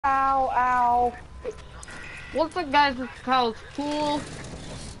ow, ow. What's up, guys? It's Kyle's Pool.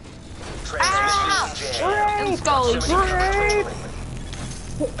 And Scully.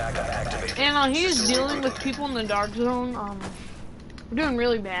 Backup activated. And he's dealing with people in the dark zone. We're doing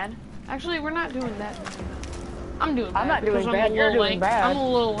really bad. Actually, we're not doing that bad. I'm doing bad. I'm not doing bad. I'm You're doing bad. I'm a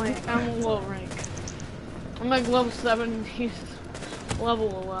little rank. I'm a low rank. I'm like level 7. He's level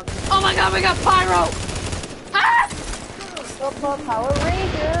 11. Oh my god, we got Pyro! Ah! Power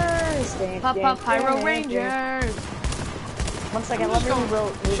Rangers! Pyro Rangers! 1 second, let me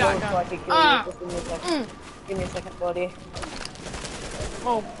reload so I can kill you. Just give me a second. Give me a second, buddy.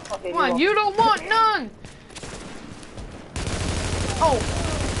 Oh, okay, come on, you don't want none! Oh,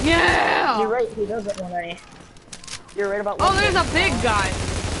 yeah! You're right, he doesn't want any. You're right about Oh, there's a big guy.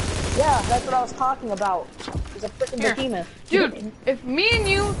 Yeah, that's what I was talking about. He's a freaking behemoth. Dude, if me and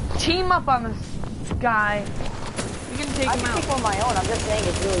you team up on this guy, we can take him out. I can take on my own, I'm just saying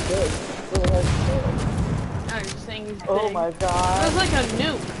it's really good. It's really hard to kill. No, you're saying he's big. Oh my god. It was like a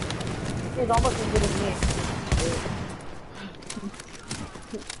nuke. He's almost as good as me.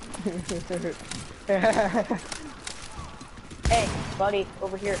 Hey, buddy,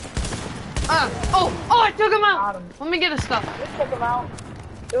 over here. Oh, I took him out. Let me get his stuff. You took him out.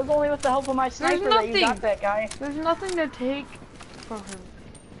 It was only with the help of my sniper that you got that guy. There's nothing to take from him.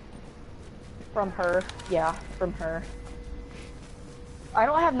 From her, yeah, from her. I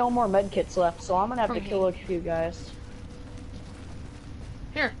don't have no more med kits left, so I'm gonna have to kill a few guys.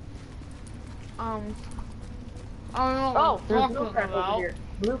 Here. I don't know oh, there's blue crap over here.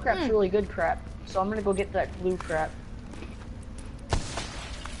 Blue crap's really good crap, so I'm gonna go get that blue crap.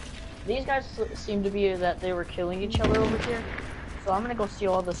 These guys seem to be that they were killing each other over here, so I'm gonna go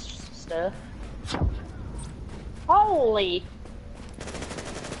steal all this stuff. Holy!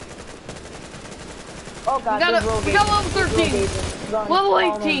 Oh god, we got level 13. Level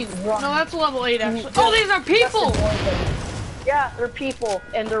 18. No, that's level 8 actually. Oh, these are people! Yeah, they're people,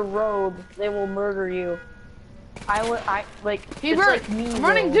 and they're rogue. They will murder you. Like, Hebert, I'm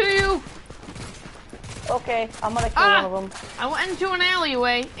running to you! Okay, I'm gonna kill one of them. I went into an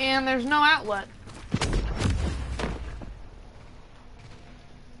alleyway, and there's no outlet.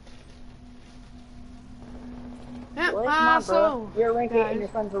 Yeah, come on, bro. You're rank 8 and your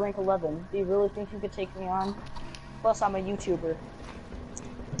friends are rank 11. Do you really think you could take me on? Plus, I'm a YouTuber.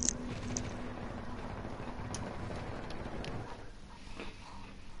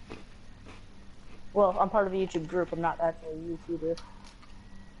 Well, I'm part of a YouTube group. I'm not actually a YouTuber.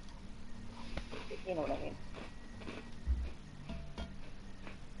 You know what I mean.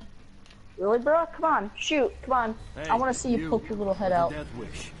 Really, bro? Come on, shoot, come on. Hey, I want to see you poke your little head out.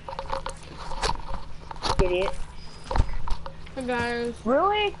 Idiot. Hey guys.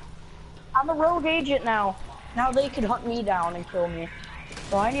 Really? I'm a rogue agent now. Now they could hunt me down and kill me.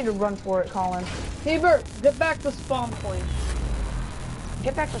 So I need to run for it, Colin. Hebert, get back to spawn point.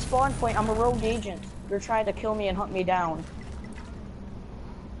 Get back to spawn point. I'm a rogue agent. They're trying to kill me and hunt me down.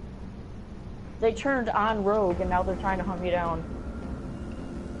 They turned on rogue and now they're trying to hunt me down.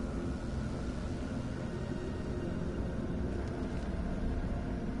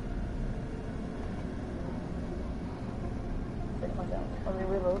 Let me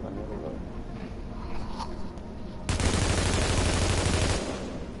reload, let me reload.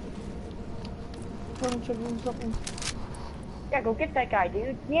 Something. Yeah, go get that guy,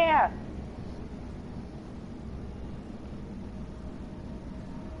 dude. Yeah!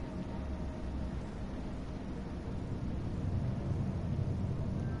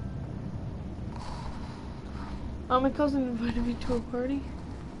 My cousin invited me to a party.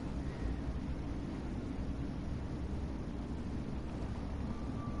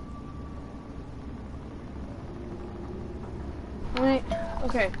 Wait,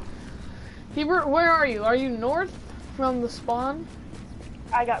 okay. Hebert, where are you? Are you north from the spawn?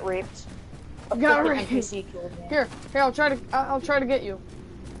 I got raped. Got raped. NPC killed me. Here, I'll try to get you.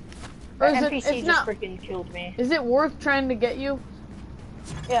 Or is NPC just freaking killed me. Is it worth trying to get you?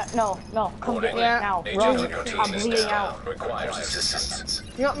 Yeah, no, come get me now. Run. I'm bleeding out. Requires assistance.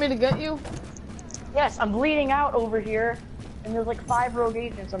 You want me to get you? Yes, I'm bleeding out over here, and there's like 5 rogue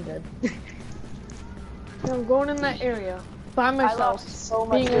agents. I'm dead. I'm going in that area by myself. I lost so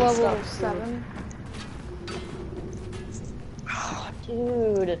much being level stuff, 7.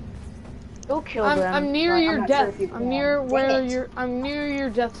 Dude, go kill them. I'm near your death. I'm near where you're. I'm near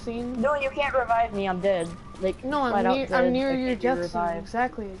your death scene. No, you can't revive me. I'm dead. Like no, I'm near your death scene.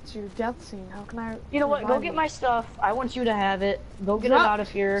 Exactly, it's your death scene. How can I? You know what? Go get my stuff. I want you to have it. Go get it out of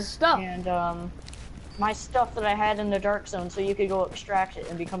here. Stuff. And my stuff that I had in the dark zone, so you could go extract it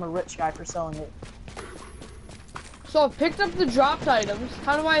and become a rich guy for selling it. So I picked up the dropped items.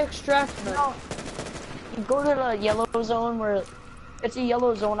 How do I extract them? No. You go to the yellow zone where it's a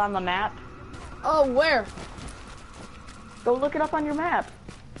yellow zone on the map. Oh, where? Go look it up on your map.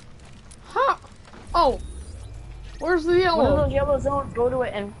 Huh? Oh. Where's the yellow? One of those yellow zones, go to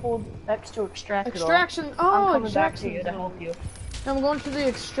it and hold X to extract it all. Extraction. Oh, I'm coming back extraction to you to help you. I'm going to the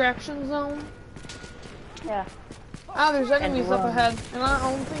extraction zone. Yeah. Ah, there's enemies up run. ahead, and I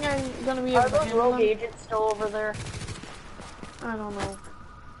don't think I'm gonna be able Are to those handle rogue them. agents still over there? I don't know.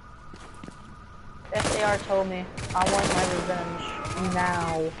 If they are, tell me. I want my revenge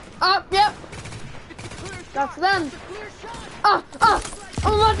now. Ah, yep. That's them. Ah, ah!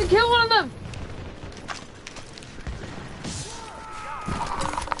 I'm about to kill one of them.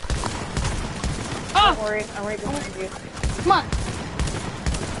 Ah! Don't worry, I'm right behind you. Come on.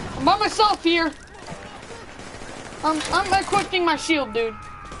 I'm by myself here. I'm equipping my shield, dude.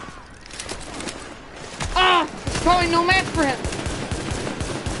 Ah! It's probably no match for him.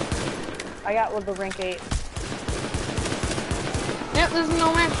 I got with the rank 8. Yep, this is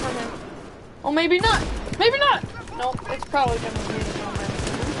no match for him. Oh, maybe not. Maybe not. Nope, it's probably gonna be no match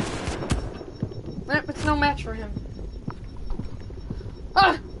for him. Yep, it's no match for him.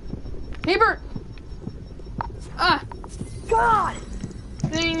 Ah! Hebert! Ah! God!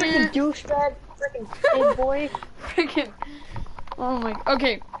 Dang Freaking it. douchebag! Freaking kid boy! Freaking. Oh my.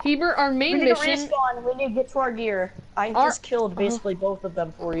 Okay, Hebert, our We main need to mission. respawn. We need to get to our gear. I just killed basically both of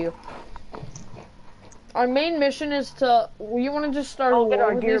them for you. Our main mission is to. You want to just start a Oh, get war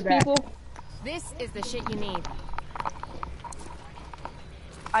our with gear these back. people? This is the shit you need.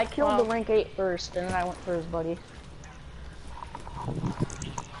 I killed Wow. the rank 8 first, and then I went for his buddy.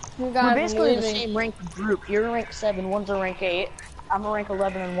 You We're guys are basically the leaving. same rank group. You're a rank 7, one's a rank 8. I'm a rank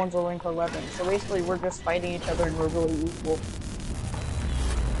 11, and one's a rank 11. So basically, we're just fighting each other, and we're really equal.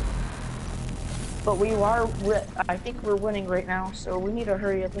 But we are, I think we're winning right now, so we need to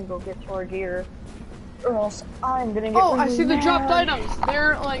hurry up and go get to our gear. Or else I'm gonna get Oh, I really see the mad. dropped items.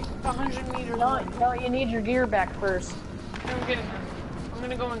 They're like 100 meters No, away. no, you need your gear back first. I'm getting them. I'm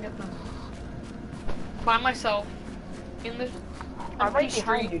gonna go and get them. By myself. In the I'm empty right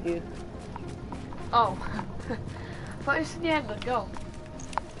behind street. you, dude. Oh. I thought you said you had to go.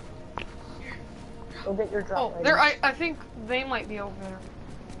 Go get your drop Oh, items. there. I think they might be over there.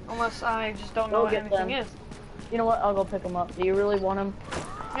 Unless I just don't know Go what get anything them. is. You know what? I'll go pick them up. Do you really want them?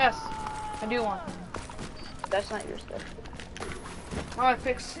 Yes, I do want them. That's not your stuff. Oh, I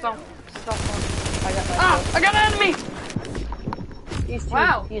picked stuff up. I got my Ah! stuff. I got an enemy! He's too,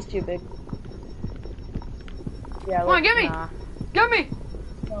 Wow. He's too big. Yeah, Come on, look, get me! nah. Get me!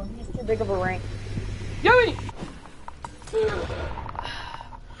 No, he's too big of a rank. Get me!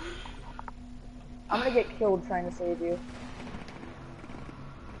 I'm gonna get killed trying to save you.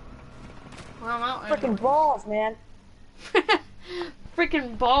 Well, I'm out. Freaking balls, man.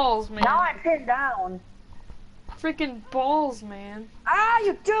 Freaking balls, man. Now I'm pinned down. Freaking balls, man. Ah,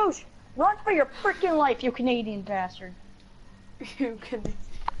 you douche! Run for your freaking life, you Canadian bastard. You can.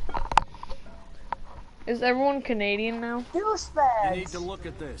 Is everyone Canadian now? Douchebags! You need to look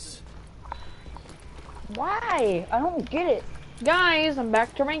at this. Why? I don't get it. Guys, I'm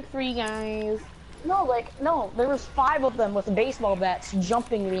back to rank 3, guys. No, no, there was 5 of them with baseball bats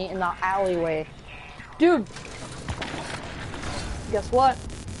jumping me in the alleyway. Dude. Guess what?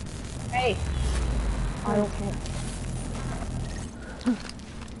 Hey. I don't care.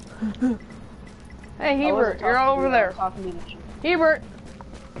 Hey, I Hebert, wasn't you're talking to over you, I there. was talking to you. Hebert.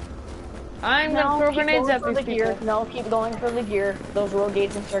 I'm gonna throw keep grenades going at for these the people. gear. No, keep going for the gear. Those rogue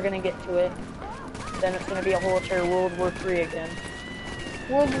agents are gonna get to it. Then it's gonna be a whole entire World War III again.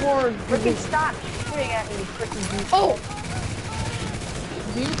 World War. Freaking stop shooting at me, you freaking douche. Oh!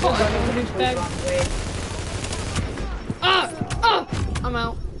 Do you call Running everyone the douchebag? wrong way. Ah! Ah! I'm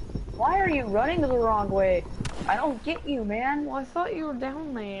out. Why are you running the wrong way? I don't get you, man. Well, I thought you were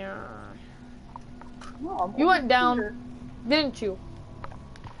down there. No, I'm You over went down, here. didn't you?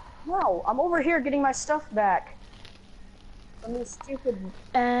 No, I'm over here getting my stuff back. From these stupid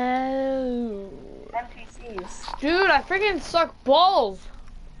Oh. NPCs. Dude, I freaking suck balls.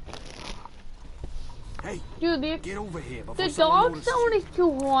 Hey, Dude, get over here before the someone dog notices sound you. is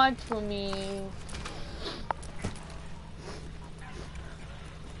too hard for me.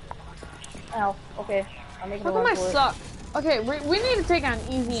 Ow, okay. I'm making How a come I run for it. suck? Okay, we need to take on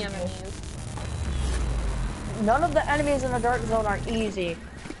easy enemies. None of the enemies in the dark zone are easy.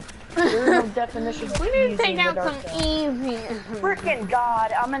 There is no definition of We need easy to take in the out dark some zone. easy. Freaking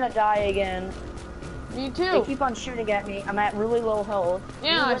God, I'm gonna die again. Me They too. keep on shooting at me. I'm at really low health.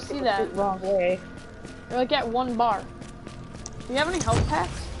 Yeah, You I went see the that. wrong way. You're like at 1 bar. Do you have any health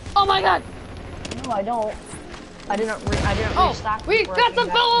packs? Oh my god! No, I don't. I didn't Oh, restock. we before I got came some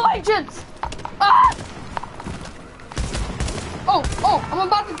back. fellow agents! Ah! Oh, I was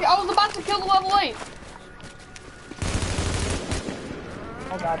about to kill the level 8.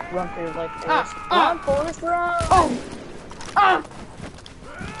 Oh god, run for your life, Forrest. Ah, Run, Forrest, run! Oh! Ah!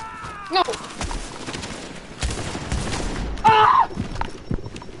 No! Ah!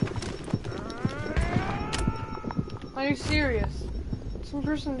 Are you serious? Some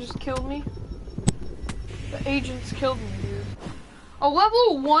person just killed me? The agents killed me, dude. A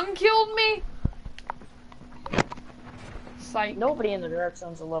level 1 killed me? Psych. Nobody in the dark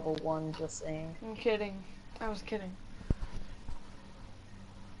zone's a level 1, just saying. I'm kidding. I was kidding.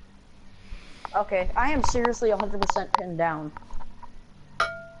 Okay, I am seriously 100% pinned down.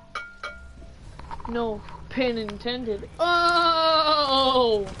 No pin intended.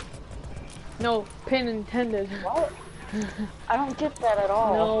 Oh! No pin intended. What? I don't get that at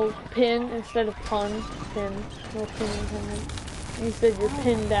all. No pin instead of pun. Pin. No pin intended. You said you're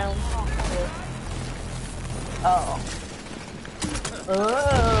pinned down. Oh.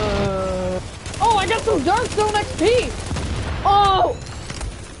 Oh, I got some Dark Zone XP! Oh!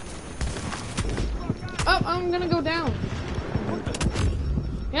 Oh, I'm gonna go down.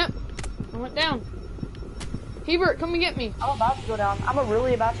 Yep, I went down. Hebert, come and get me. I'm about to go down. I'm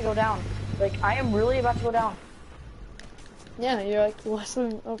really about to go down. Like, I am really about to go down. Yeah, you're like less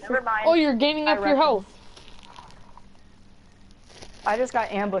than... Never mind. Oh, you're gaining up your health. I just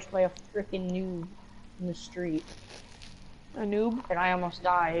got ambushed by a freaking noob in the street. A noob? And I almost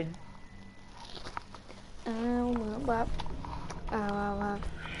died.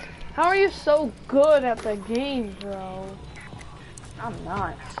 How are you so good at the game, bro? I'm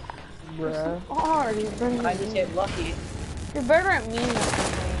not, bruh. You are. You're better I at just me. get lucky. You're better at me than I am.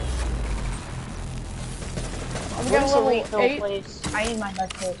 We got Where's a the level refill 8. place? I need my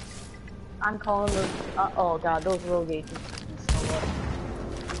med kit. I'm calling those. Oh god, those rogue agents.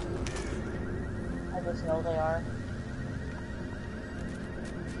 I just know they are.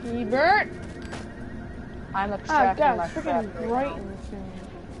 Hebert? I'm Oh extracting god, my it's crap freaking right bright now. in this thing.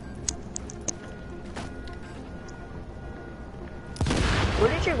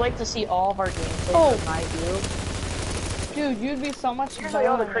 Wouldn't you like to see all of our gameplay Oh. from my view? Dude, you'd be so much Usually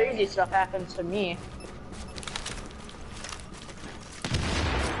all the better. crazy stuff happens to me.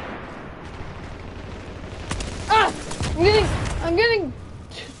 Ah! I'm getting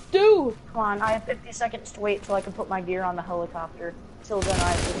dude. Come on, I have 50 seconds to wait till I can put my gear on the helicopter. Till then I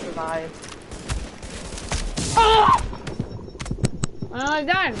have to survive. Ah! I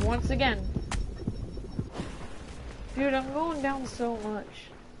died once again. Dude, I'm going down so much.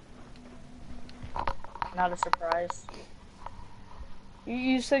 Not a surprise.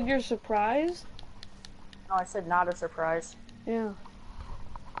 You said you're surprised? No, I said not a surprise. Yeah.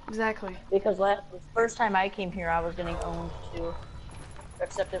 Exactly. Because the first time I came here, I was getting owned too.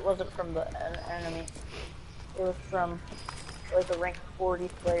 Except it wasn't from the enemy. It was from like a rank 40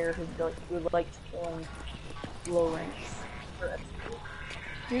 player who liked killing low ranks.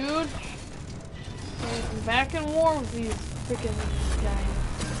 Dude. I'm back in war with these freaking guys.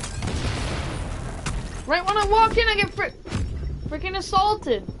 Right when I walk in, I get freaking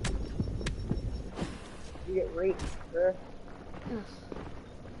assaulted. You get raped, bruh.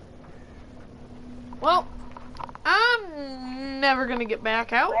 Well, I'm never gonna get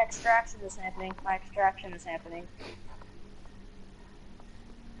back out. My extraction is happening. My extraction is happening.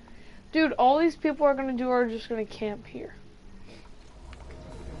 Dude, all these people are gonna do are just gonna camp here.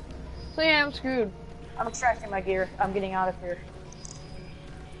 So yeah, I'm screwed. I'm extracting my gear. I'm getting out of here.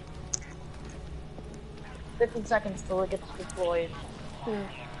 15 seconds till it gets deployed. Hey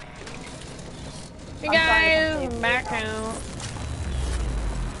I'm guys, trying to back out.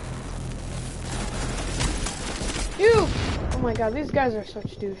 You! Oh my god, these guys are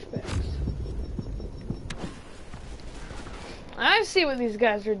such douchebags. I see what these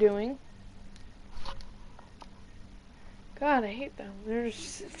guys are doing. God, I hate them. They're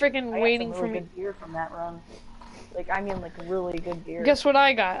just freaking waiting for me. Good gear from that run. Like, I mean, like, really good gear. Guess what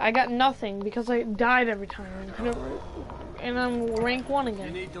I got? I got nothing because I died every time. And I'm rank 1 You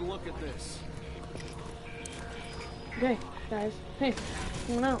again. need to look at this. Okay, guys. Hey,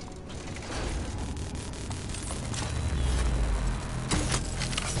 come on out.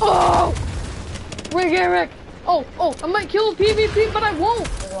 Oh! Rick, Eric! Oh, I might kill a PvP, but I won't!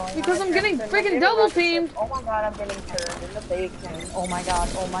 Because I'm getting freaking double teamed! Oh my god, I'm getting turned in the bacon. Oh my god,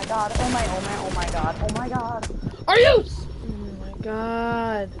 oh my god, oh my god, oh my god. Are you? Oh my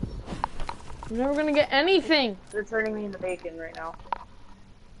god. I'm never gonna get anything. They're turning me into bacon right now.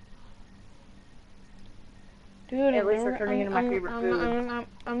 Dude, At least we're turning into my favorite food.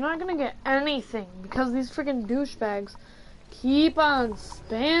 I'm not gonna get anything because these freaking douchebags keep on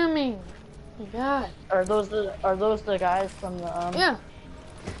spamming. Oh my god. Are those the guys from the Yeah.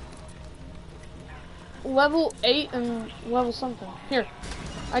 Level 8 and level something. Here.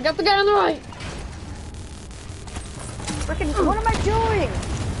 I got the guy on the right. Freaking, what am I doing?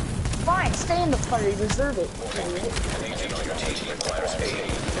 Fine, stay in the fire, you deserve it.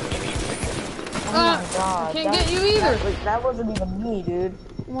 Oh my god. I can't get you either. That wasn't even me, dude.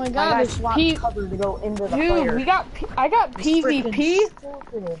 Oh my My god, guy this swapped cover to go into the fire. Dude, I got PvP.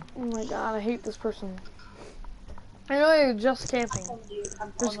 Stupid. Oh my god, I hate this person. I really just camping.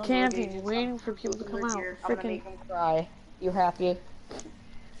 Just camping, waiting for people to come out. I'm gonna make him cry. You happy?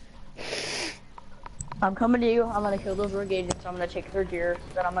 I'm coming to you. I'm gonna kill those rogue agents. I'm gonna take their gear.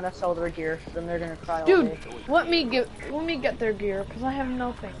 Then I'm gonna sell their gear. Then they're gonna cry all Dude, day. let me get their gear because I have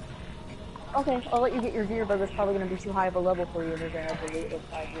nothing. Okay, I'll let you get your gear, but it's probably gonna be too high of a level for you. They're gonna have to wait like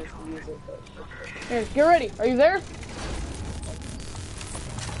 5 years to use it. But Here, get ready. Are you there?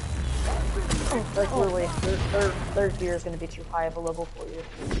 like literally, their gear is gonna be too high of a level for you.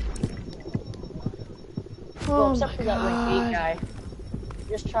 Well, Oh except my for that rank 8 god. guy.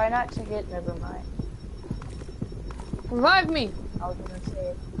 Just try not to get. Never mind. Revive me. I was gonna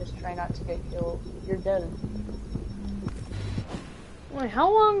say, just try not to get killed. You're dead. Wait,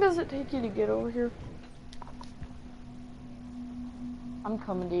 how long does it take you to get over here? I'm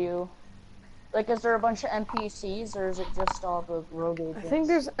coming to you. Like, is there a bunch of NPCs, or is it just all the rogue agents? I think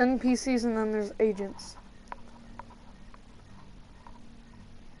there's NPCs and then there's agents.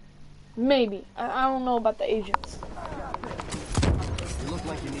 Maybe. I don't know about the agents. You look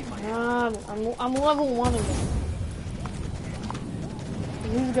like you need my help. I'm level 1 again.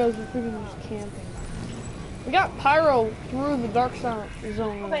 These guys are freaking just camping. We got pyro through the dark zone.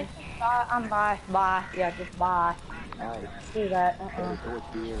 Okay, I'm bye. Bye. Yeah, just bye. Let's do that.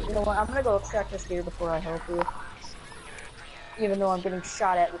 You know what? I'm gonna go extract this gear before I help you. Even though I'm getting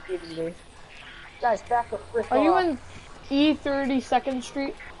shot at repeatedly. Guys, back the frick Are off. you in E32nd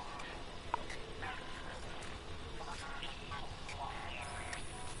Street?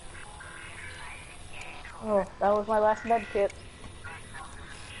 Oh, that was my last med kit.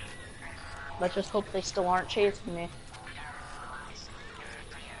 Let's just hope they still aren't chasing me.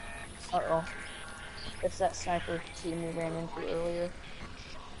 Uh-oh. It's that sniper team we ran into earlier.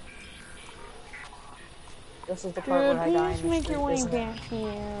 This is the part where I die in Please the make street, your way isn't it? back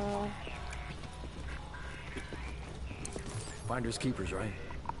here. Finders keepers, right?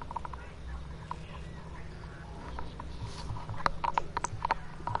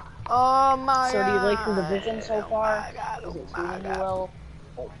 Oh my god. So do you like the division so far? Oh my god. Is it treating you well?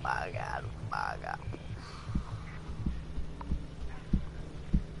 Oh my god. Oh my god.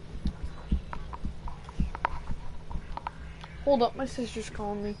 Hold up, my sister's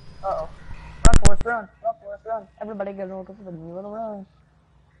calling me. Uh-oh. Run, Forrest, run. Run, Forrest, run. Everybody gonna go for the new little run.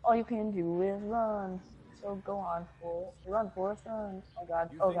 All you can do is run. So go on, Forrest. Run, Forrest, run. Oh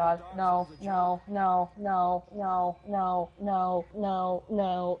god, oh god. No, no, no, no, no, no, no, no,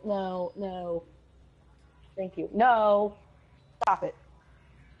 no, no, no. Thank you. No! Stop it.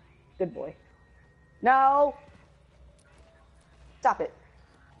 Good boy. No! Stop it.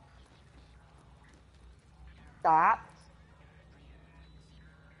 Stop.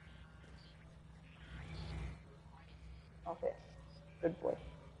 Okay. Good boy.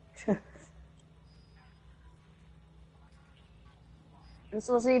 This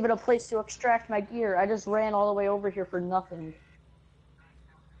wasn't even a place to extract my gear. I just ran all the way over here for nothing.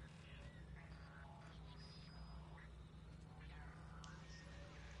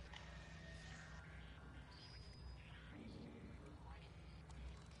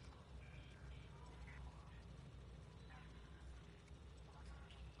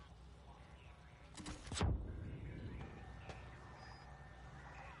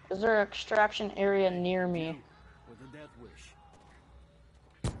 Is there an extraction area near me? With a death wish.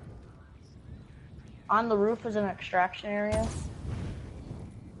 On the roof is an extraction area?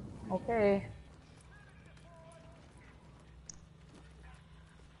 Okay.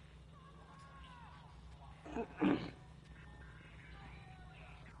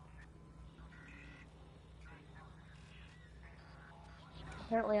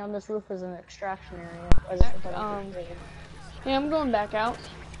 Apparently on this roof is an extraction area. Yeah, I'm going back out.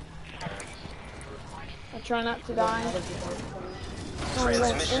 I try not to die. Oh, we're in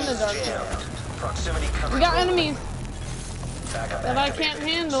the dark zone. We got enemies that I can't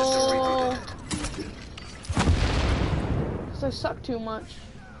handle. Because I suck too much.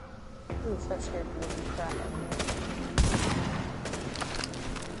 Ooh, that scared me the crap out of me.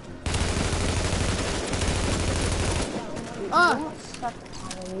 Ah! You don't suck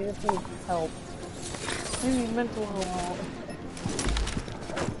on me, you just need help. I need mental help.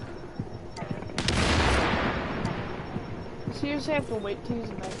 Seriously, I have to wait to use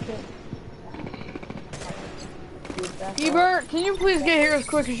a med kit. Hebert, can you please get here as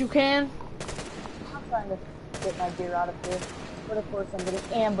quick as you can? I'm trying to get my gear out of here, but of course I'm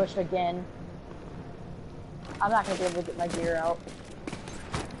getting ambushed again. I'm not gonna be able to get my gear out.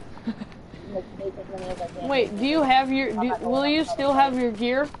 Make as many as I can. Wait, do you have your? Will you still have your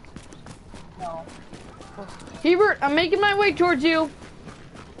gear? No. Hebert, I'm making my way towards you.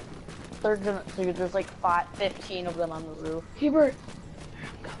 There's like 15 of them on the roof. Hebert.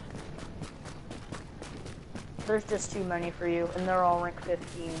 There's just too many for you, and they're all rank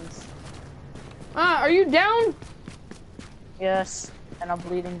 15s. Ah, are you down? Yes, and I'm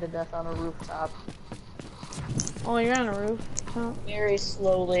bleeding to death on a rooftop. Oh, you're on a roof. Huh? Very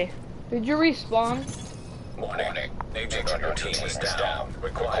slowly. Did you respawn? Warning. Agent on your team is down.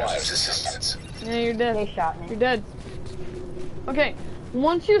 Requires assistance. Yeah, you're dead. They shot me. You're dead. Okay,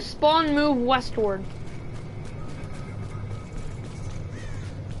 once you spawn, move westward.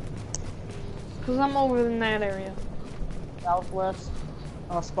 Cause I'm over in that area. Southwest.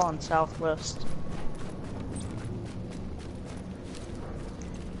 I'll spawn southwest.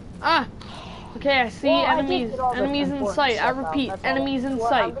 Ah! Okay, I see enemies. Enemies in sight. I repeat, enemies in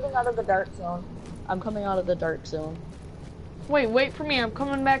sight. I'm getting out of the dark zone. I'm coming out of the dark zone. Wait for me. I'm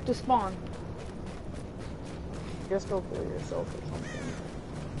coming back to spawn. Just go kill yourself or something.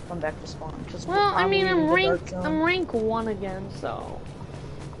 Come back to spawn. Well, I mean, I'm rank 1 again, so.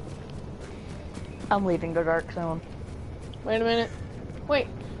 I'm leaving the dark zone. Wait a minute. Wait,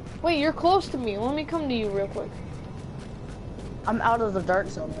 you're close to me. Let me come to you real quick. I'm out of the dark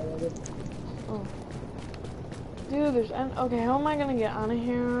zone already. Oh. Dude, okay, how am I gonna get out of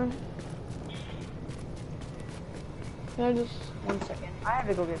here? Can I just... 1 second. I have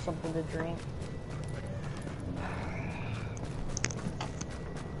to go get something to drink.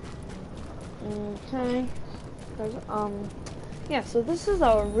 Okay. Yeah, so this is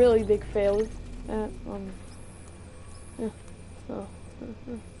a really big failure. Yeah. Oh.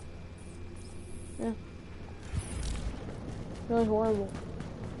 Yeah. Really horrible.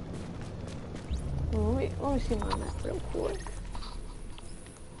 Well, let me see my map real quick.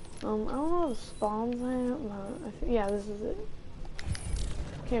 I don't know the spawns I am, but yeah, this is it.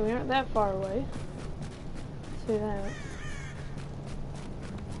 Okay, we aren't that far away. Let's see that.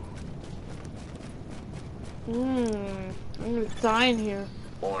 I'm gonna die in here.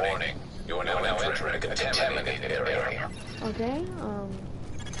 Warning. You are now entering a contaminated area. Okay,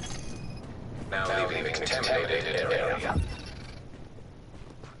 Now leaving the contaminated area.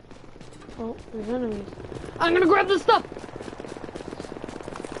 Oh, there's enemies. I'm gonna grab this stuff!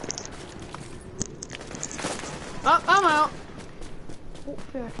 Oh, I'm out.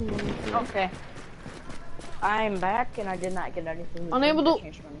 Hopefully I can get anything. Okay. I'm back and I did not get anything. Unable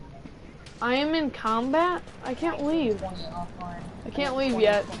to... I am in combat? I can't leave. I can't leave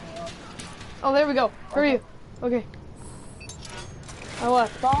yet. Oh, there we go. Where are you? Okay. I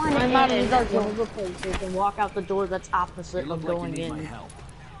left. I'm out of the dark zone. You can walk out the door that's opposite of going in.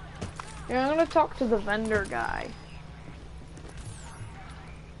 Yeah, I'm gonna talk to the vendor guy.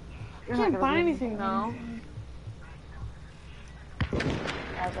 I can't buy anything though.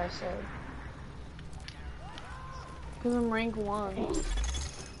 As I said. Because I'm rank 1.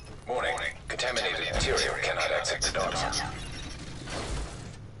 Warning. Contaminated material cannot exit the dark zone.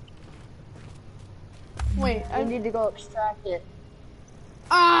 Wait, I need to go extract it.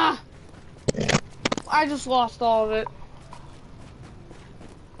 Ah! I just lost all of it.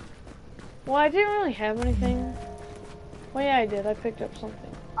 Well, I didn't really have anything. Well, yeah, I did. I picked up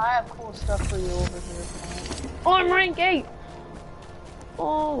something. I have cool stuff for you over here. Oh, I'm rank 8!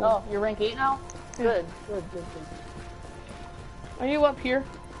 Oh, you're rank 8 now? Yeah. Good. Are you up here?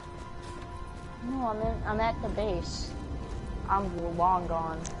 No, I'm at the base. I'm long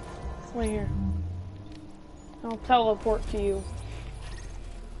gone. Wait here. I'll teleport to you.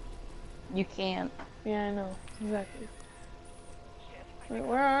 You can't. Yeah, I know. Exactly. Wait,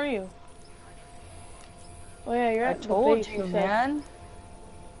 where are you? Oh yeah, you're at the base. I told you, man.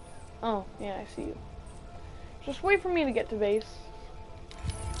 Oh, yeah, I see you. Just wait for me to get to base.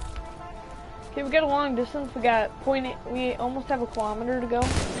 Okay, we got a long distance. We got 0.8. We almost have a kilometer to go.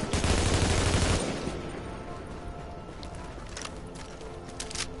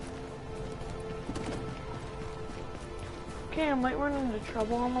 Okay, I might run into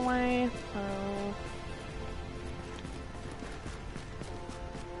trouble on the way.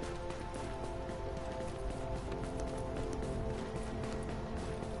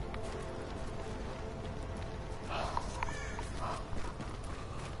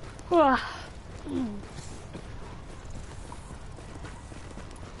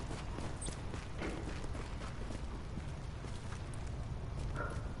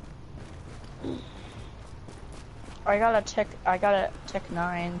 I got a tech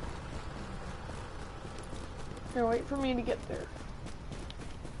 9. Here, wait for me to get there.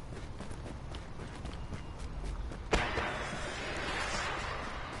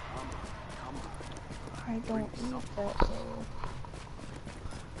 I don't need that though.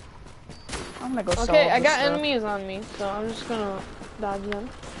 I'm gonna go sell Okay, all I this got stuff. enemies on me, so I'm just gonna dodge them.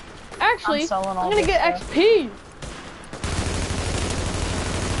 Actually, selling all I'm gonna this get stuff. XP!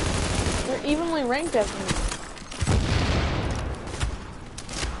 They're evenly ranked at me.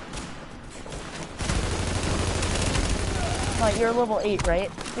 Like, you're level 8,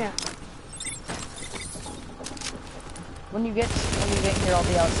 right? Yeah. When you get here, I'll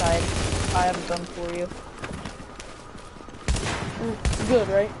be outside. I have a gun for you. Good,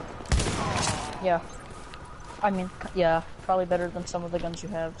 right? Yeah. I mean, yeah, probably better than some of the guns you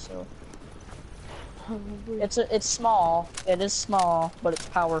have, so. It's small. It is small, but it's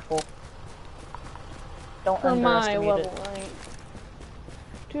powerful. Don't For my underestimate level, it. right?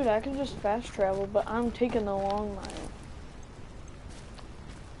 Dude, I can just fast travel, but I'm taking the long mile.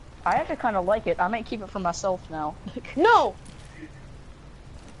 I actually kind of like it. I might keep it for myself now. No!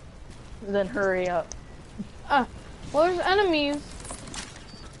 Then hurry up. Well, there's enemies.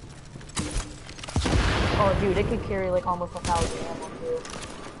 Oh, dude, it could carry like almost 1,000 ammo too.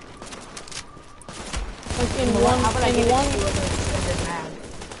 Like in You know what? one, How about I in get one. it to you with an extended mag?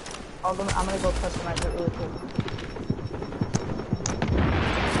 I'm gonna go customize it really quick.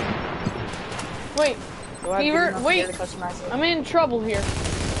 Wait, Do I have good Hebert, enough wait. gear to customize it? I'm in trouble here.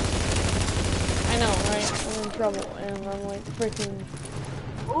 I know, right? I'm in trouble, and I'm like freaking.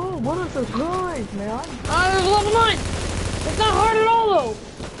 Oh, what a surprise, man! Ah, there's level 9! It's not hard at all, though!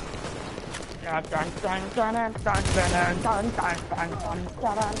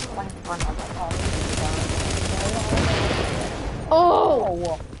 Oh!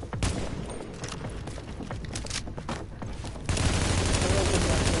 Oh!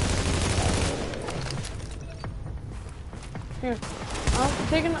 Here, I'm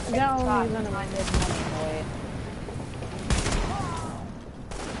taking down all these enemies.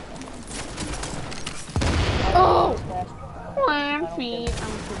 Oh! Lampy. I'm kidding,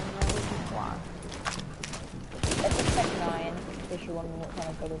 that was just fly. That's a tech 9, in case you're wondering what kind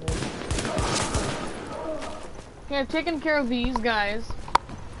of gun it is. Here, I've taken care of these guys.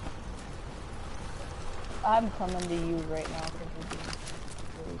 I'm coming to you right now because you're being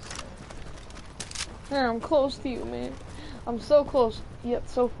really slow. Here, I'm close to you, man. I'm so close, yet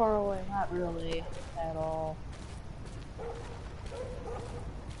so far away. Not really at all.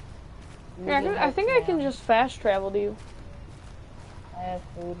 Here, I think I can just fast travel to you. I have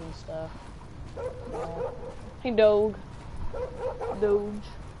food and stuff. No. Hey, Doge. Doge.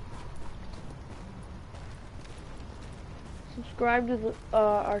 Subscribe to the,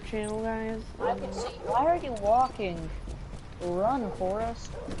 our channel, guys. I can see. Why are you walking? Run,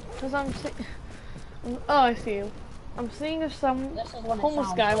 Forrest. Because I'm see. Oh, I see you. I'm seeing if some This is what it homeless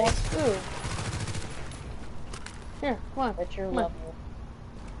sounds guy like. wants food. Here, come on. At your Come on. level.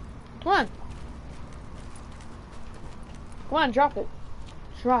 Come on. Come on, drop it.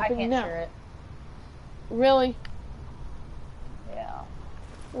 Drop I it can't now. share it. Really? Yeah.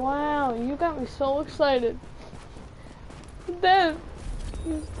 Wow, you got me so excited. Then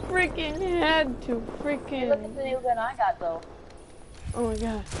you freaking had to Look at freaking. the new gun I got though. Oh my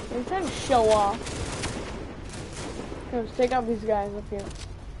god, you're trying to show off. Here, let's take out these guys up here.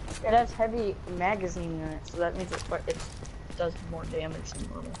 It has heavy magazine in it, so that means it does more damage than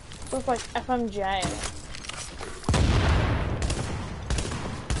normal. So it's like FMJ.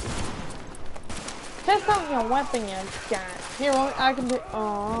 Test out your weapon you got. Here, I can take.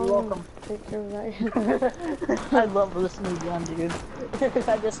 Oh, You're welcome. Take care of that. I love this new gun, dude.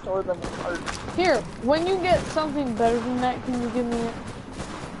 I just tore them apart. Here, when you get something better than that, can you give me it?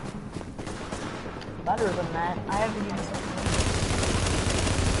 Better than that, I haven't even something.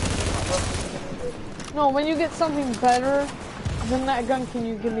 No, when you get something better than that gun, can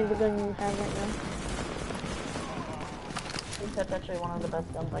you give me the gun you have right now? I think that's actually one of the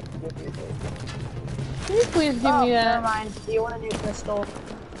best guns I can give you. Can you please give me that? Never mind. Do you want a new pistol?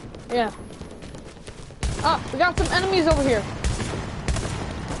 Yeah. Ah, we got some enemies over here.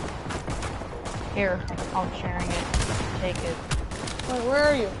 Here, I'm sharing it. Take it. Wait, where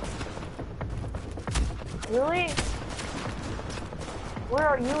are you? Really? Where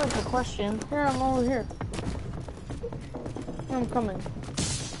are you is the question. Here, I'm over here. I'm coming.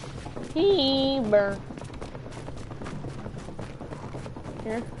 Hebert.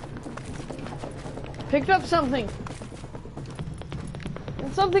 Here. picked up something.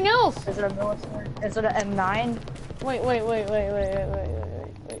 And something else. Is it a military? Is it an M9? Wait.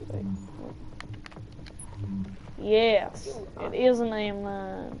 Yes, it is an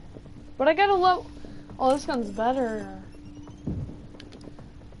AM9. But I got a low. Oh, this gun's better.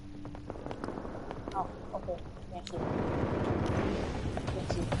 Oh, okay. Can't see.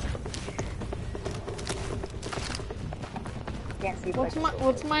 Can't see.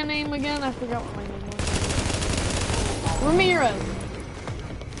 What's my name again? I forgot what my name was. Ramirez.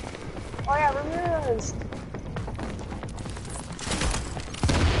 Oh yeah, Ramirez.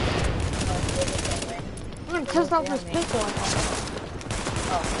 I'm gonna test out this pistol.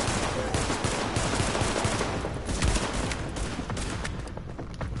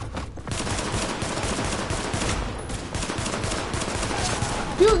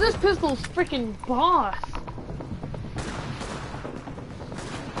 Dude, this pistol's freaking boss.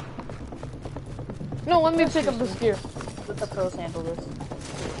 No, let me pick up this gear. Let the pros handle this.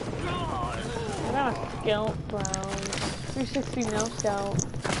 I got a scout round. 360 no scout.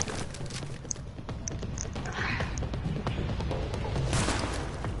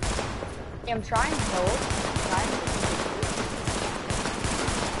 I'm trying to help.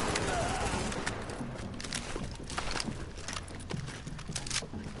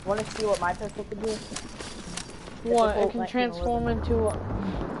 Want to see what my pistol could do? What? It can transform into a...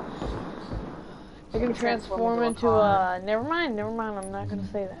 It can transform into a... Never mind, I'm not gonna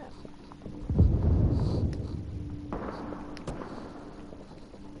say that.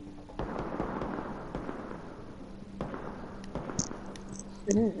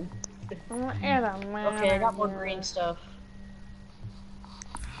 Okay, I got more green stuff.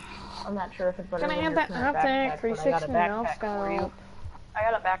 I'm not sure if it's better Can I than have your that current backpack? backpack, but I got a 360 backpack for you. scout. I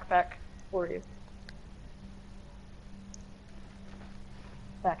got a backpack for you.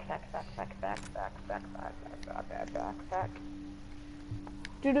 Backpack.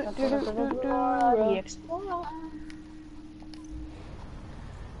 The Explorer.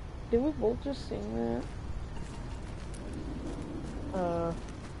 Did we both just sing that?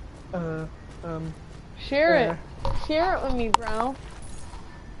 Share it. Share it with me, bro.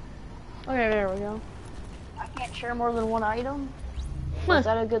 Okay, there we go. I can't share more than one item? Is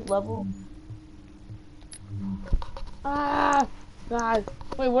that a good level? Ah, God.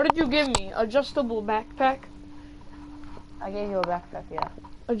 Wait, what did you give me? Adjustable backpack? I gave you a backpack, yeah.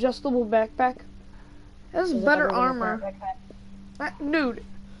 Adjustable backpack? It has better armor. Dude, it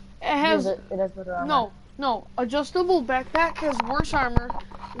has... It has better armor. No. Adjustable backpack has worse armor,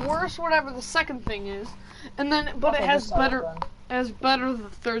 worse whatever the second thing is, and then, but it has better... It has better the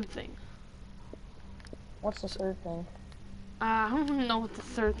third thing. What's the third thing? I don't even know what the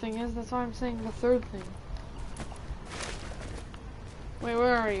third thing is. That's why I'm saying the third thing. Wait,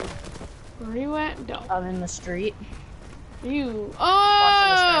 where are you? Where are you at? No. I'm in the street. You.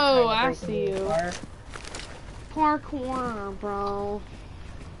 Oh, I see you. Parkour, bro.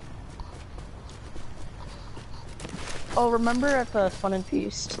 Oh, remember at the Fun and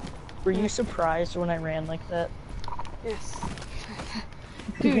Feast? Were you surprised when I ran like that? Yes.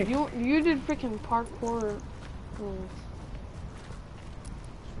 Dude, you did freaking parkour moves.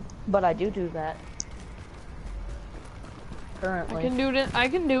 But I do that. Currently. I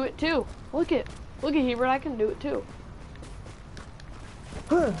can do it too. Look at Hebert, I can do it too.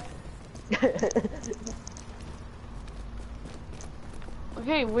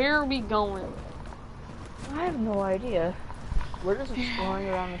 Okay, where are we going? I have no idea. We're just exploring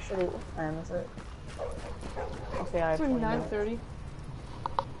around the city. What time is it? Okay, I have 20 minutes. 9:30.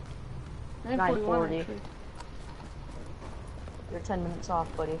 9:40. You're 10 minutes off,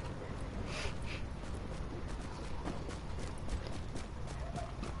 buddy.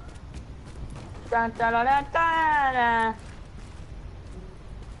 Dun, dun, dun, dun, dun, dun.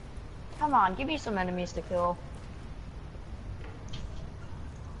 Come on, give me some enemies to kill.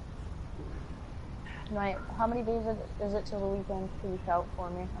 Right, how many days is it till the weekend? Can you count for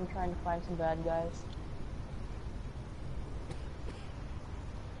me? I'm trying to find some bad guys.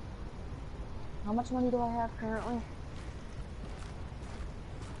 How much money do I have currently?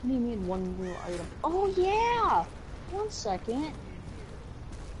 What do you mean one new item? Oh yeah! 1 second.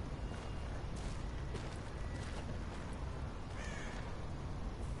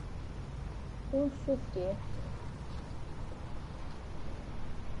 $450.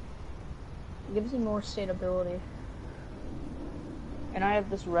 Gives you more stability. And I have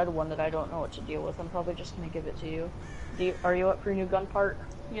this red one that I don't know what to deal with. I'm probably just gonna give it to you. Are you up for a new gun part?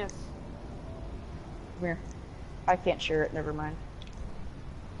 Yes. Come here. I can't share it, never mind.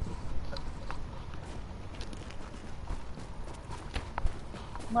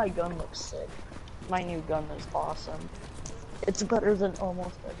 My gun looks sick. My new gun is awesome. It's better than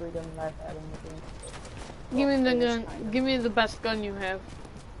almost every gun that I've had in the game. Give me the gun. Give me the best gun you have.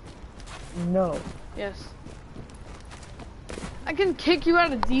 No. Yes. I can kick you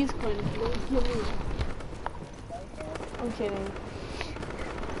out of these coins. I'm kidding.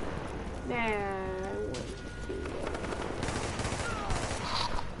 Nah.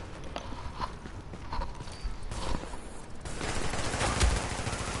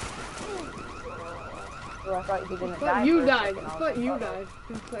 Well, I thought you didn't die. But you died. I thought you died.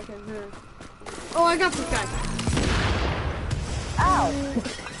 For a second. Oh, I got this guy. Ow!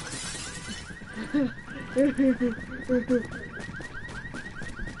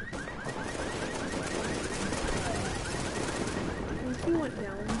 He went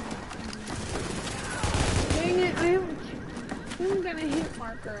down. Dang it, I haven't got a hit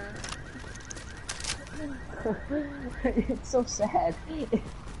marker. It's so sad.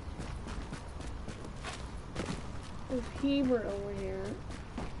 There's Hebert over here.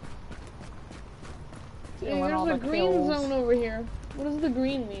 Hey, Killing all there's a the green kills. zone over here. What does the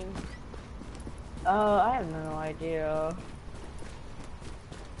green mean? I have no idea.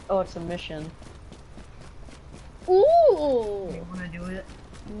 Oh, it's a mission. Ooh! You wanna do it?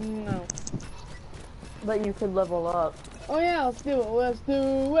 No. But you could level up. Oh yeah, let's do it. Let's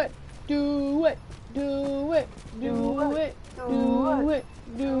do it. Do it. Do it. Do it. Do it.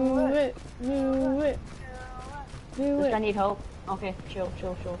 Do it. Do it. Do Does I it. need help? Okay, chill.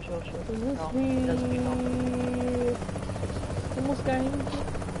 Does this No, it doesn't need help. Almost got him.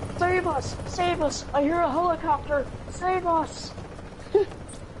 Save us! Save us! I hear a helicopter! Save us!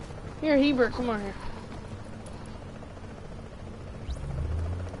 Here, Hebert, come on here.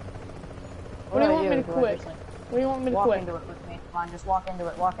 What do you want me to quit? What do you want me to Walk quit? into it with me. Come on, just walk into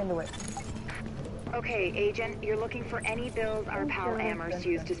it. Walk into it. Okay, Agent, you're looking for any bills our pal Amherst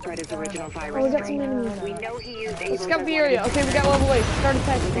used to spread his original Oh, we virus got some strain. enemies. We know he used Let's Abel's scout as the one of area. his Okay, we got level 8. Start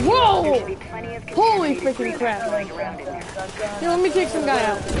attacking. There Whoa! should be plenty of Holy contaminated freaking food crap. floating around in there. Here, let me take some guy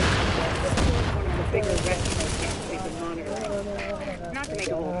out. One of the bigger rescue camps we've been monitoring. Not to make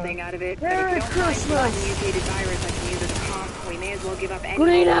a whole thing out of it, but if Merry you don't find one Christmas! mutated virus that can use as a comp, we may as well give up any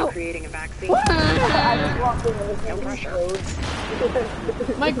Grenade hope of out! creating a vaccine. I just walked into the No same pressure.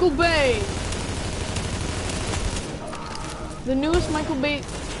 roads. Michael Bay. The newest Michael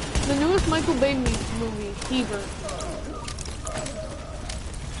Bay movie, Hebert.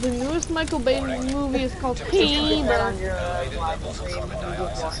 The newest Michael Bay movie is called Hebert.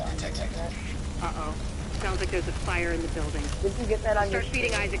 Uh-oh. Sounds like there's a fire in the building. Did you get that on your Start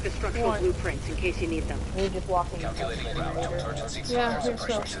feeding Isaac the structural What? blueprints in case you need them. You just walking. Calculating route to emergency Yeah, I fire think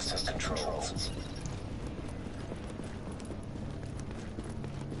suppression so. systems controls.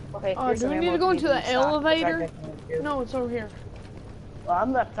 Okay, Oh, here's do some we need ammo to go if into you the need stock, which I elevator? definitely do. No, it's over here. Well,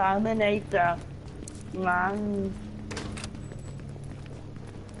 I'm the Terminator. Man.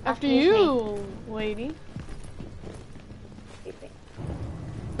 After Excuse you, lady.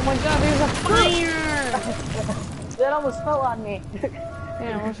 Oh my god, there's a fire! That almost fell on me.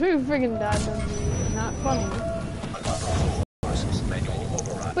 Yeah, well, if we freaking died, that'd be not funny. Manual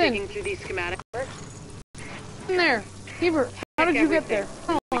override. Quinn, Digging through these schematics. in there. Hebert, how did you get there?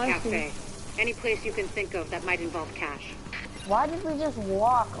 Oh, The I see. cafe. Any place you can think of that might involve cash. Why did we just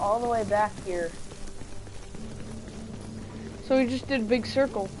walk all the way back here? So we just did a big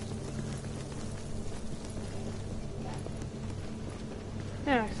circle.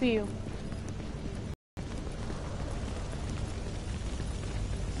 Yeah, I see you.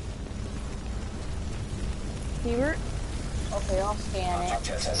 Hebert? Okay, I'll scan it.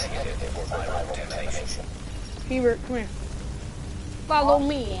 Test as negative for viral contamination. Hebert, come here. Follow I'll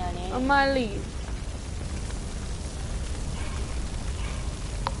me scan it. on my lead.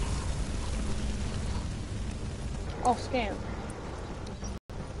 I'll scan.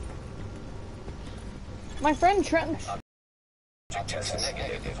 My friend Trenton. Test as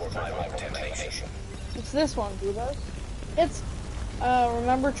negative for viral contamination. It's this one. It's,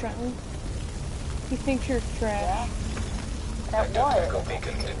 remember Trenton? He thinks you're trash. That what? Echo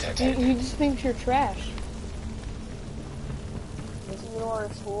beacon detected. He just thinks you're trash. Is he your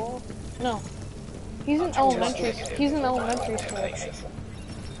school? No. He's in elementary. He's in elementary school.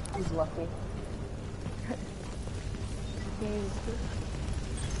 He's lucky. He's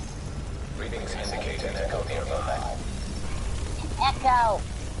Readings indicate an echo nearby. Echo!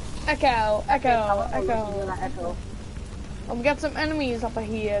 echo, echo, echo. Echo. Oh, we got some enemies up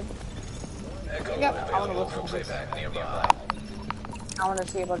ahead. Echo Yep. available for playback nearby. I want to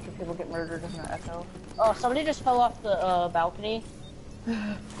see a bunch of people get murdered in the Echo. Oh, somebody just fell off the balcony.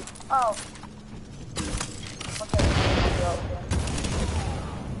 Oh. Okay.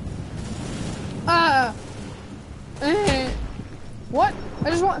 Ah! What? I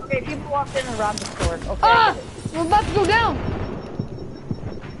just want... Okay, people walked in and robbed the store. Okay. Ah! I'm about to go down!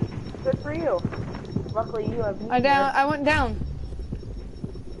 Good for you. Luckily you have me I here. went down.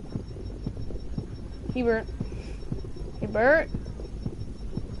 Hebert. Hebert?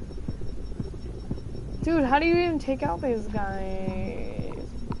 Dude, how do you even take out these guys?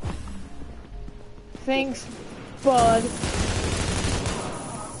 Thanks, bud.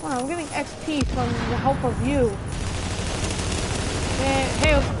 Wow, I'm getting XP from the help of you.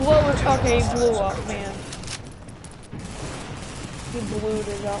 Hey, let's blow it. Okay, he blew up, man. He blew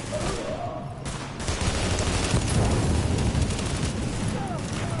it up.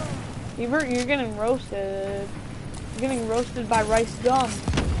 Hebert, you're getting roasted. You're getting roasted by rice gum.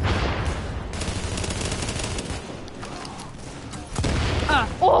 Ah!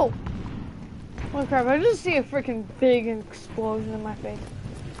 Oh! Oh crap, I just see a freaking big explosion in my face.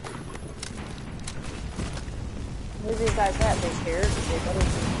 Where's these guys at? They scared?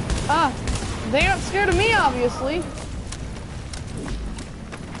 Ah! They aren't scared of me, obviously.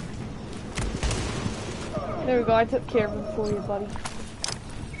 There we go, I took care of him for you, buddy.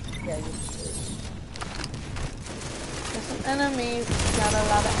 Yeah, you There's some enemies. Got a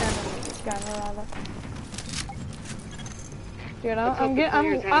lot of enemies. Got a lot of... Dude,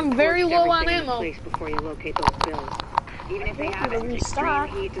 I'm very low on ammo. Before you locate those bills. Even if they have extreme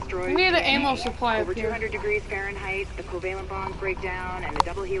heat destroys. We need an ammo supply over up here. 200 degrees Fahrenheit, the covalent bonds break down, and the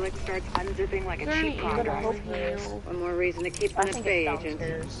double helix starts unzipping like a cheap prom dress. One more reason to keep them at bay,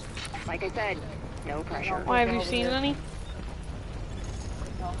 agents. Like I said, no pressure. Why, have you seen any?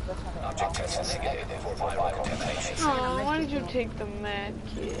 Object test negative for 5 contamination. Oh, why did you take the med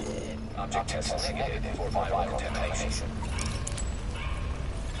kit? Object test negative for 5 contamination.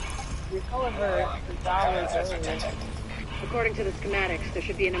 Recover the dollars early. According to the schematics, there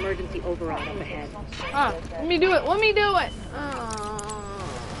should be an emergency override up ahead. Ah, let me do it. Let me do it.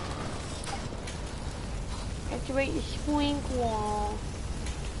 Activate the swing wall.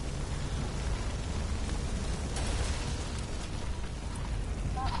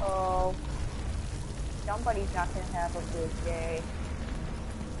 Uh-oh. Somebody's not gonna have a good day.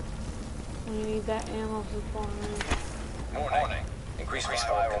 We need that ammo supply. Warning. Increased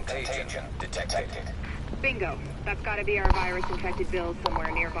viral contagion detected. Bingo. That's gotta be our virus-infected bills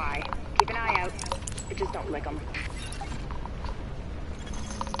somewhere nearby. Keep an eye out, but just don't lick them.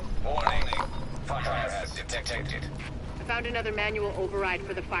 Warning. Fire detected. I found another manual override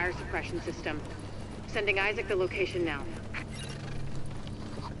for the fire suppression system. Sending Isaac the location now.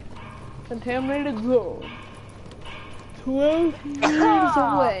 Contaminated zone. 12 meters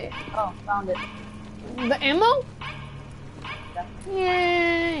away. Oh, found it. The ammo? Yeah.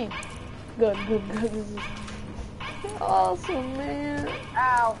 Yay! Good. This is awesome, man.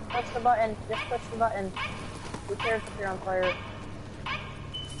 Ow! Push the button. Just push the button. Who cares if you're on fire?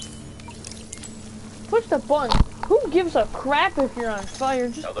 Push the button. Who gives a crap if you're on fire?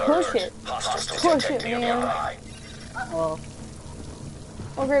 Just push it. Push it, man. Uh-oh.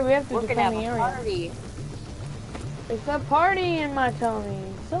 Okay, we have to We're gonna defend have the a area. party. It's a party in my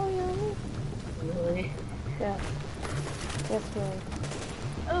tummy. So yummy. Really? Yeah. That's right.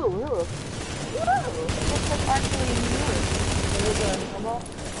 Oh, look. Whoa! It looks like actually yours. Is it a snowball?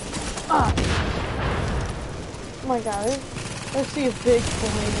 Ah! Oh my god, let's see a big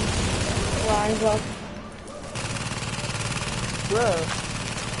flame rise up. Whoa.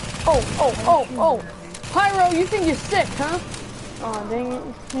 Oh! Pyro, you think you're sick, huh? Oh, dang it.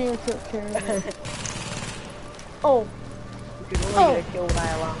 You took care of it. Oh. You can only get a kill when I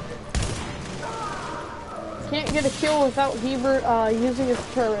allow it. Can't get a kill without Hebert using his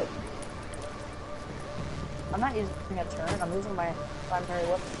turret. I'm not using a turret, I'm using my primary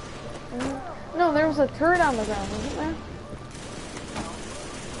weapon. No, there was a turret on the ground, wasn't there?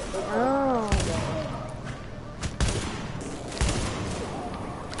 Oh.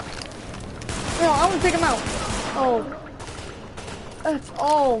 No, I want to take him out. Oh. That's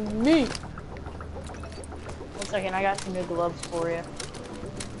all me. 1 second, I got some new gloves for you.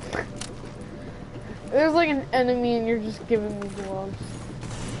 There's like an enemy and you're just giving me gloves.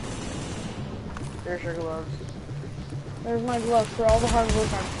 There's your gloves. There's my gloves for all the hard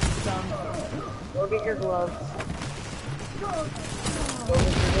work I've done. Go get your gloves. Go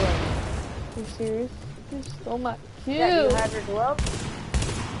get your gloves. Are you serious? You stole my kill. Yeah, you have your gloves?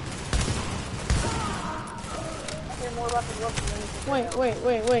 I hear more about the gloves than anything. Wait.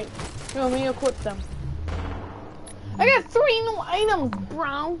 Let me equip them. I got 3 new items,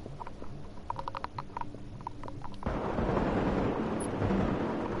 bro.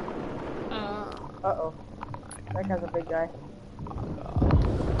 Uh-oh. That guy's a big guy.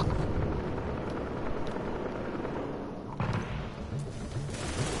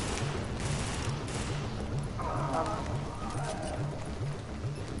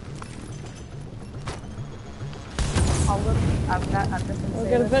 I'm just gonna We'll say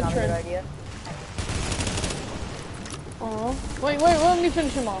get a that's not a good veteran. idea. Oh, wait, let me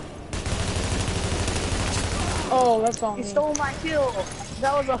finish him off. Oh, that's on You me. stole my kill.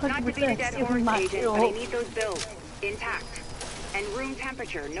 That was Not to beat a 100% dead stealing horse, my Agent, kill. but I need those bills intact. And room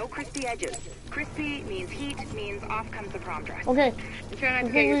temperature, no crispy edges. Crispy means heat, means off comes the prom dress. Okay. And try not I to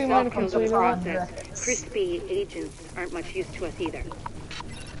get think we yourself might have killed in the completed it. process. Crispy agents aren't much use to us either.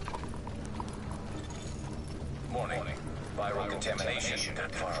 Warning. Viral contamination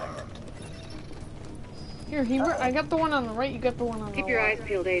confirmed. Here, Hebert, I got the one on the right, you got the one on the left. Keep your eyes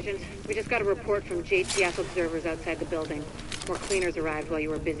peeled, Agent. We just got a report from JTF observers outside the building. More cleaners arrived while you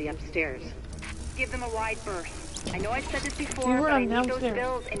were busy upstairs. Give them a wide berth. I know I've said this before, but I need those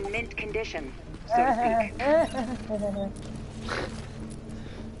bills in mint condition, so to speak.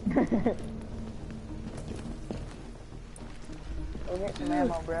 Go get some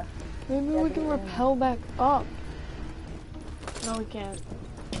ammo, bruh. Maybe we can rappel back up. No, we can't.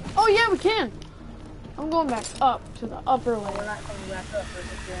 Oh, yeah, we can! I'm going back up to the upper layer. We're not coming back up, we're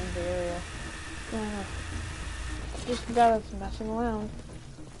just in the area. Yeah. Just the guy that's messing around.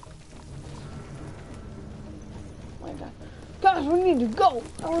 Oh my god. Guys, we need to go!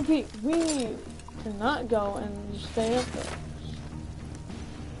 I repeat, we need to not go and just stay up there.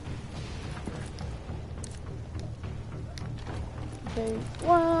 Okay,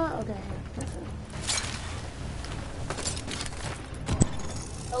 what? Okay.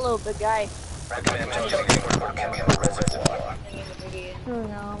 Hello, big guy. Recommend checking for chemical reservoir. Here we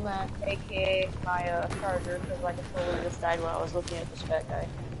go, I'm back. AKA my charger, because I totally just died while I was looking at this fat guy.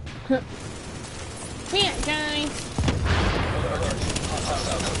 Can't, guys!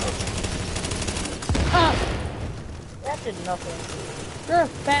 Ah! That did nothing. You're a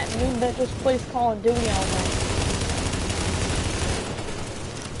fat noob that just plays Call of Duty all night.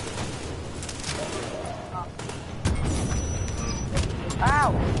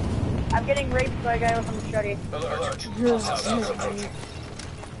 Ow! I'm getting raped by a guy with a machete.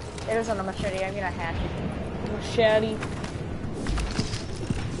 It isn't a machete, I mean a hatchet. Machete.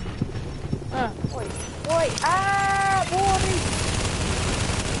 Ah. Boy, ah, boy!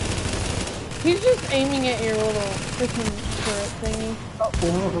 He's just aiming at your little freaking turret thingy.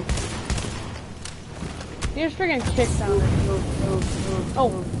 Oh. He just freaking kicks down it. Oh,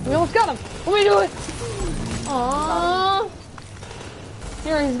 we almost got him! Let me do it! Aww.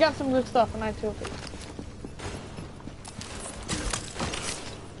 Here, he's got some good stuff, and I took it.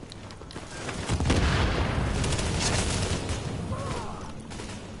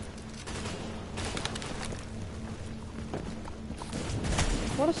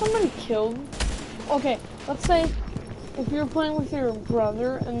 What if somebody killed? Okay, let's say if you're playing with your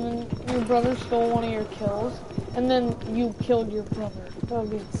brother and then your brother stole one of your kills and then you killed your brother. That would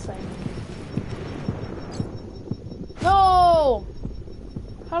be insane. No!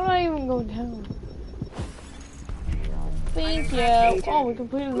 How did I even go down? Thank you. Oh, we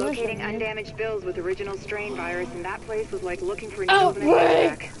completed the mission. Locating undamaged bills with original strain virus, and that place was like looking for Oh, needles in a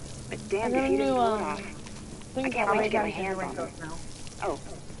haystack. But damn if you didn't pull it off. I can't wait to get my hands on them. Oh,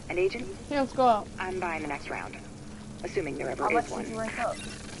 an agent? Yeah, let's go out. I'm buying the next round. Assuming there ever How much is did one. you rank up?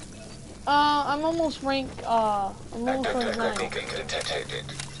 I'm almost rank, I'm almost rank 9. Detected.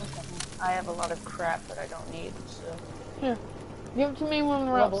 I have a lot of crap that I don't need, so. Here. Give it to me when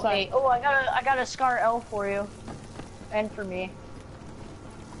we're Level outside. 8. Oh, I got a Scar L for you. And for me.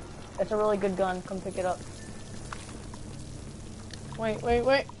 It's a really good gun. Come pick it up. Wait.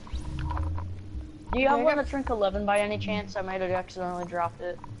 Do you have one that's rank 11 by any chance? I might have accidentally dropped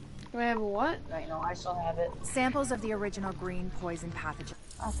it. Do I have a what? Right, no, I still have it. Samples of the original green poison pathogen.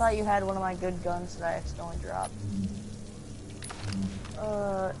 I thought you had one of my good guns that I accidentally dropped.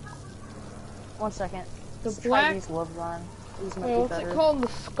 1 second. The Let's black. try these gloves on. These might Wait, be what's better. it called? The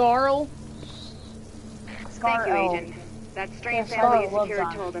Scarl? Scar Thank you, L. Agent. That strain Yeah, sample you gloves secured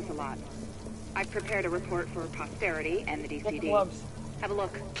on. told us a lot. I've prepared a report for posterity and the Get the DCD. gloves. Have a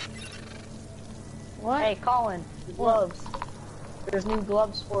look. What? Hey, Colin, the gloves. There's new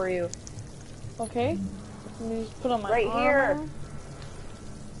gloves for you. Okay. Let me just put on my Right armor.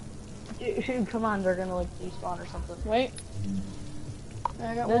 here. Dude, come on, they're gonna like despawn or something. Wait.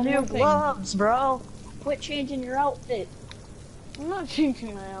 I got The one new more thing. gloves, bro. Quit changing your outfit. I'm not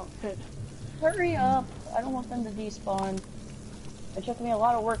changing my outfit. Hurry up. I don't want them to despawn. It took me a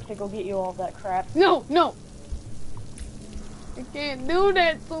lot of work to go get you all that crap. No! You can't do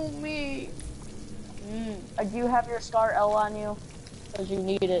that to me. Do you have your Scar L on you? Because you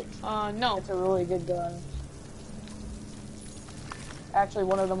need it. No. It's a really good gun. Actually,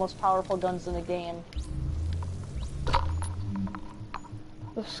 one of the most powerful guns in the game.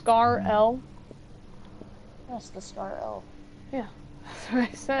 The Scar L? Yes, the Scar L. Yeah, that's what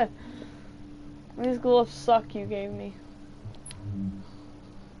I said. These gloves suck you gave me.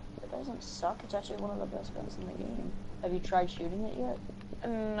 It doesn't suck. It's actually one of the best guns in the game. Have you tried shooting it yet?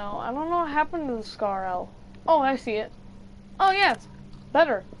 No, I don't know what happened to the Scar L. Oh, I see it. Oh, yeah, it's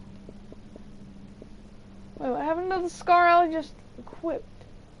better. Wait, what happened to the Scar L I just equipped?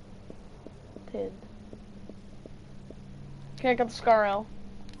 Okay, I got the Scar L.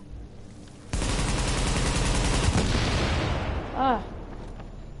 Ah.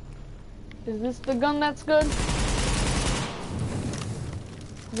 Is this the gun that's good? Is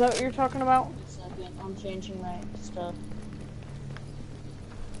that what you're talking about? Just a second, I'm changing my stuff.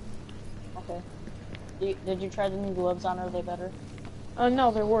 Okay. Did you try the new gloves on? Are they better?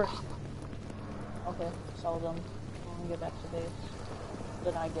 No, they're worse. Okay, sell them. When we get back to base.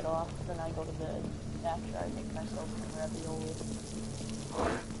 Then I get off. Then I go to bed. After I make myself some ravioli.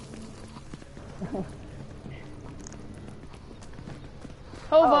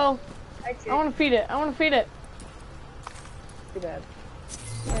 Hobo! Oh, I want to feed it. I want to feed it. Too bad.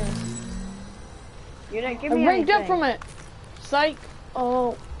 Yeah. You didn't give I me ranked anything. up from it. Psych.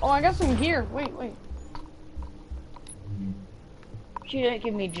 Oh, I got some gear. Wait. She didn't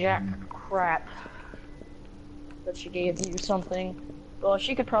give me jack crap. But she gave you something. Well,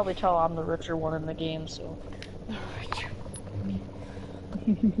 she could probably tell I'm the richer one in the game, so.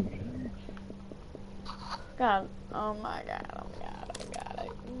 God. Oh my god.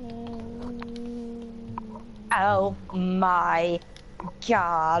 Oh my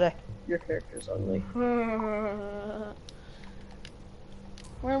god. Your character's ugly.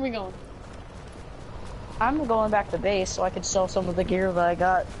 Where are we going? I'm going back to base so I could sell some of the gear that I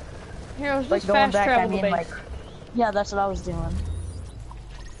got. Here, let's Like just going fast back, travel I mean the base. like. Yeah, that's what I was doing.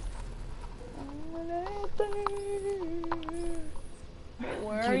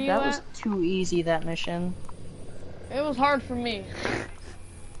 Where are Dude, you that at? was too easy, that mission. It was hard for me.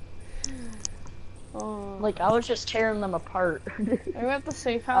 Like, I was just tearing them apart. Are you at the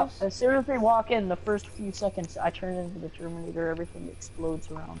safe house? As soon as they walk in, the first few seconds, I turn into the Terminator, everything explodes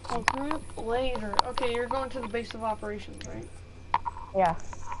around. Oh, group later. Okay, you're going to the base of operations, right? Yeah.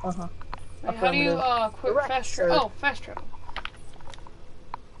 Uh-huh. Wait, how do you quit Correct, fast sir. travel? Oh, fast travel.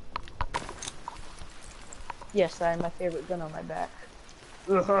 Yes, that is my favorite gun on my back.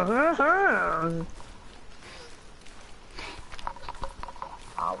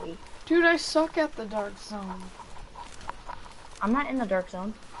 Ollie. Dude, I suck at the dark zone. I'm not in the dark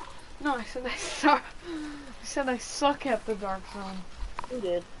zone. No, I said I suck at the dark zone. Who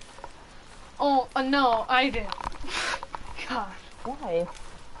did? Oh, no, I did. God. Why?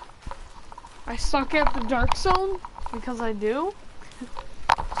 I suck at the dark zone? Because I do?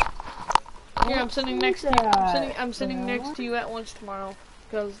 Here, I'm sitting next to you. I'm sitting next to you at lunch tomorrow.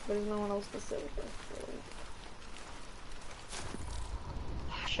 Because there's no one else to sit with.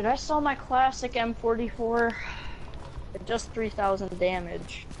 Should I sell my classic M44? It does 3,000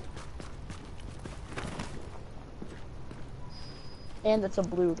 damage. And it's a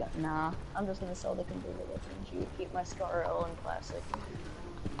blue gun. Nah, I'm just gonna sell the convertible weapons. Keep my Scar L and classic.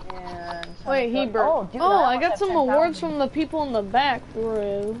 And wait, Hebert. Oh, dude, I almost got have some 10,000. awards from the people in the back,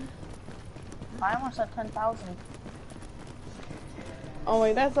 bro. I almost have 10,000. Oh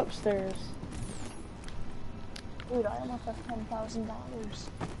wait, that's upstairs. Dude, I almost have $10,000.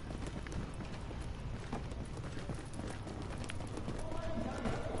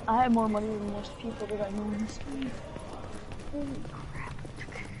 I have more money than most people that I know in this game. Holy crap.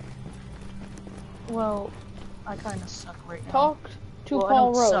 Well, I kind of suck right now. Talk to Well, I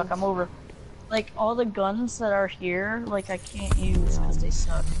Paul don't Rose. suck. I'm over. Like, all the guns that are here, like, I can't use because they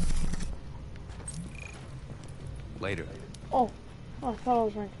suck. Later. Oh, I thought I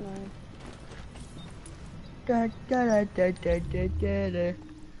was ranked 9.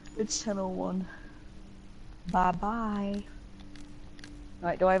 It's 10:01. Bye-bye.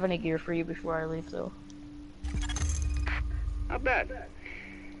 Alright, do I have any gear for you before I leave, though? Not bad.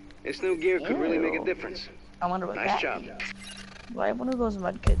 This new gear could really make a difference. I wonder what Nice that job. means. Do I have one of those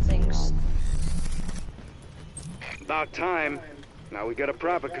medkit things? About time. Now we got a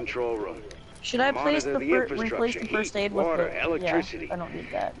proper control room. Should I replace Monitor the infrastructure, replace the first aid heat, with water, the electricity. Yeah, I don't need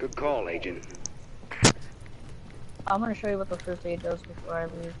that. Good call, Agent. I'm gonna show you what the first aid does before I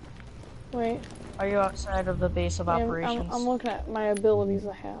leave. Wait, Are you outside of the base of operations? I'm looking at my abilities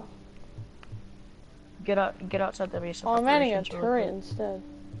I have. Get outside the base of Oh, I'm adding a operations. real turret quick. instead.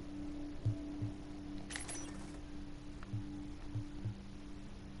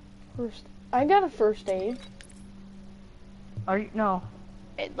 I got a first aid. Are you no?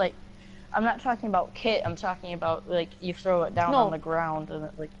 Like, I'm not talking about kit. I'm talking about like you throw it down No. on the ground and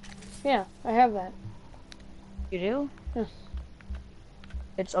it like. Yeah, I have that. You do? Yes.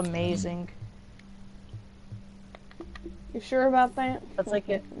 It's amazing. You sure about that? It's like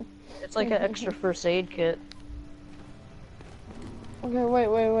an extra first aid kit. Okay,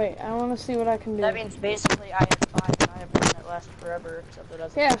 wait. I want to see what I can do. That means basically I have 5 and I have one that lasts forever, except it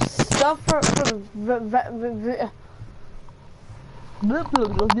doesn't. Yeah, stuff for the I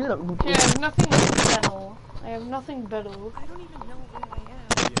have nothing better. I have nothing better. I don't even know where I am.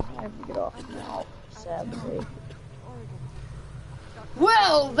 I have to get off now, sadly.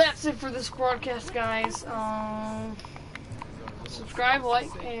 Well, that's it for this broadcast, guys. Subscribe, like,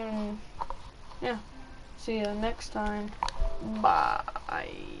 and yeah. See you next time. Bye.